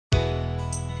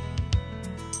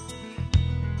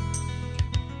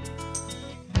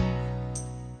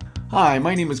Hi,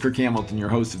 my name is Kirk Hamilton, your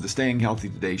host of the Staying Healthy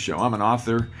Today show. I'm an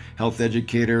author, health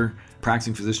educator,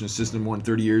 practicing physician assistant, more than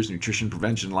 30 years, nutrition,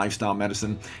 prevention, lifestyle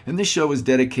medicine. And this show is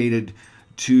dedicated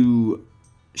to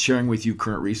sharing with you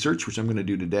current research, which I'm going to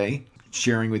do today,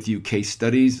 sharing with you case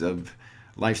studies of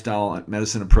lifestyle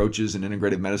medicine approaches and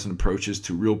integrative medicine approaches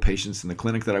to real patients in the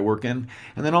clinic that I work in,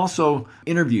 and then also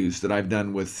interviews that I've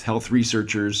done with health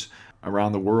researchers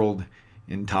around the world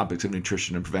in topics of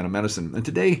nutrition and preventive medicine. And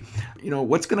today,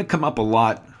 what's going to come up a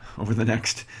lot over the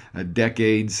next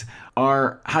decades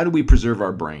are how do we preserve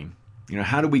our brain?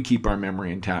 How do we keep our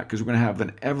memory intact? Because we're going to have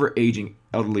an ever-aging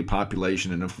elderly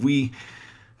population, and if we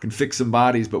can fix some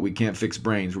bodies, but we can't fix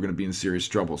brains, we're going to be in serious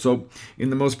trouble. So in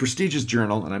the most prestigious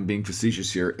journal, and I'm being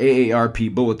facetious here,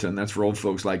 AARP Bulletin, that's for old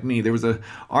folks like me, there was an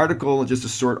article, just a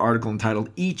short article entitled,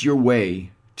 Eat Your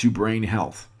Way to Brain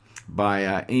Health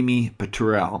by Amy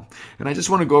Paturel. And I just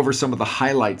want to go over some of the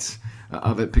highlights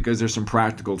of it because there's some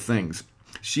practical things.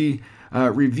 She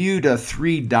reviewed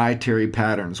 3 dietary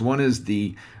patterns. One is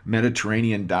the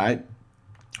Mediterranean diet,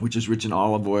 which is rich in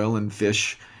olive oil and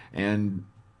fish and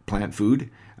plant food.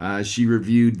 She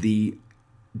reviewed the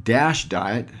DASH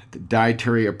diet, the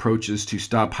dietary approaches to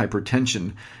stop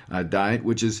hypertension diet,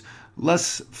 which is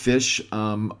less fish,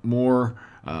 more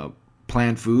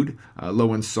plant food,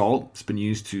 low in salt. It's been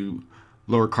used to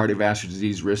lower cardiovascular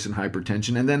disease risk and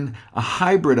hypertension. And then a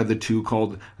hybrid of the two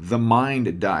called the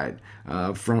MIND diet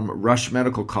from Rush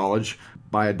Medical College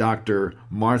by a Dr.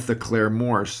 Martha Claire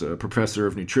Morse, a professor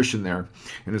of nutrition there.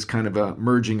 And it's kind of a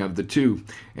merging of the two.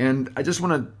 And I just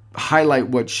want to highlight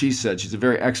what she said. She's a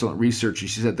very excellent researcher.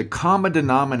 She said the common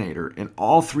denominator in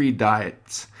all 3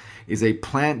 diets is a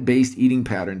plant-based eating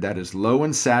pattern that is low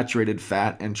in saturated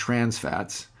fat and trans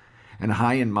fats, and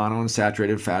high in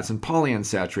monounsaturated fats and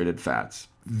polyunsaturated fats.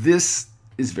 This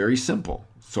is very simple.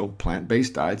 So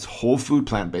plant-based diets, whole food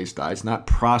plant-based diets, not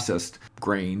processed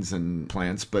grains and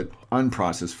plants, but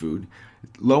unprocessed food.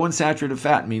 Low in saturated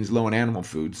fat means low in animal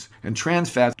foods, and trans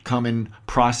fats come in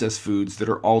processed foods that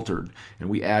are altered, and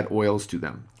we add oils to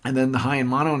them. And then the high in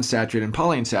monounsaturated and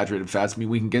polyunsaturated fats mean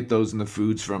we can get those in the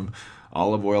foods from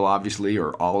olive oil, obviously,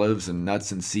 or olives and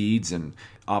nuts and seeds and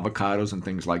avocados and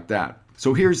things like that.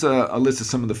 So here's a list of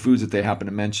some of the foods that they happen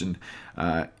to mention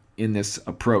in this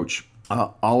approach.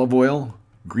 Olive oil,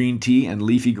 green tea and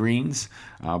leafy greens,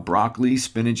 broccoli,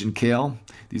 spinach, and kale.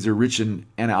 These are rich in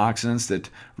antioxidants that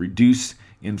reduce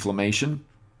inflammation.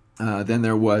 Then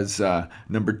there was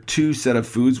number 2 set of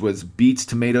foods was beets,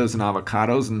 tomatoes, and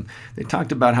avocados. And they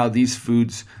talked about how these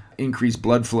foods increase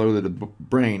blood flow to the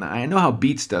brain. I know how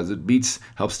beets does it. Beets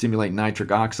help stimulate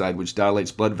nitric oxide, which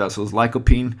dilates blood vessels.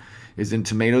 Lycopene is in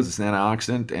tomatoes, it's an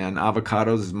antioxidant, and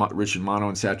avocados is rich in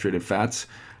monounsaturated fats.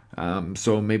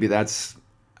 So maybe that's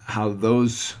how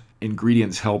those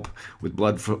ingredients help with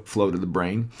blood flow to the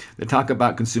brain. They talk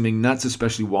about consuming nuts,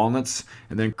 especially walnuts,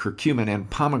 and then curcumin and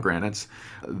pomegranates.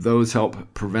 Those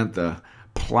help prevent the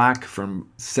plaque from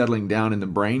settling down in the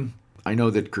brain. I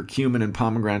know that curcumin and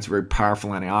pomegranates are very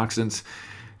powerful antioxidants,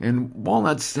 and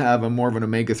walnuts have more of an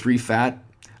omega-3 fat,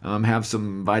 have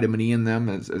some vitamin E in them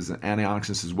as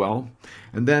antioxidants as well.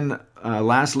 And then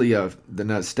lastly,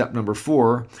 the step number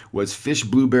 4 was fish,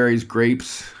 blueberries,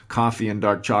 grapes, coffee, and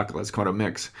dark chocolate. It's called a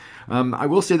mix. I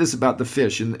will say this about the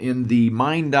fish. In the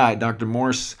MIND diet, Dr.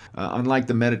 Morse, unlike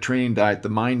the Mediterranean diet, the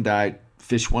MIND diet,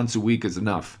 fish once a week is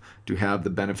enough to have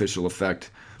the beneficial effect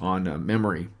on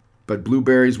memory. But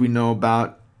blueberries we know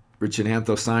about, rich in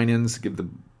anthocyanins, give the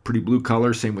pretty blue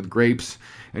color, same with grapes.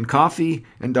 And coffee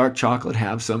and dark chocolate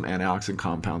have some antioxidant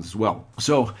compounds as well.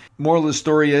 So, moral of the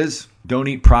story is, don't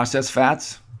eat processed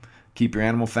fats. Keep your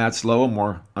animal fats low,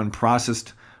 more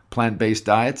unprocessed plant-based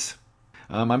diets.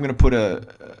 I'm going to put a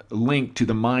link to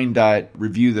the MIND diet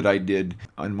review that I did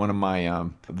on one of my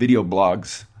video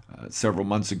blogs several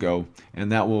months ago,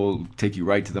 and that will take you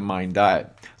right to the MIND diet.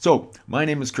 So, my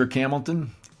name is Kirk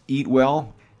Hamilton. Eat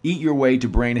well, eat your way to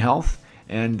brain health,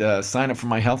 and sign up for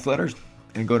my health letters,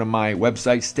 and go to my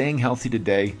website,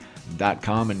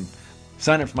 stayinghealthytoday.com, and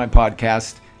sign up for my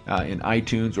podcast in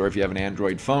iTunes or if you have an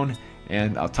Android phone.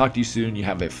 And I'll talk to you soon. You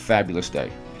have a fabulous day.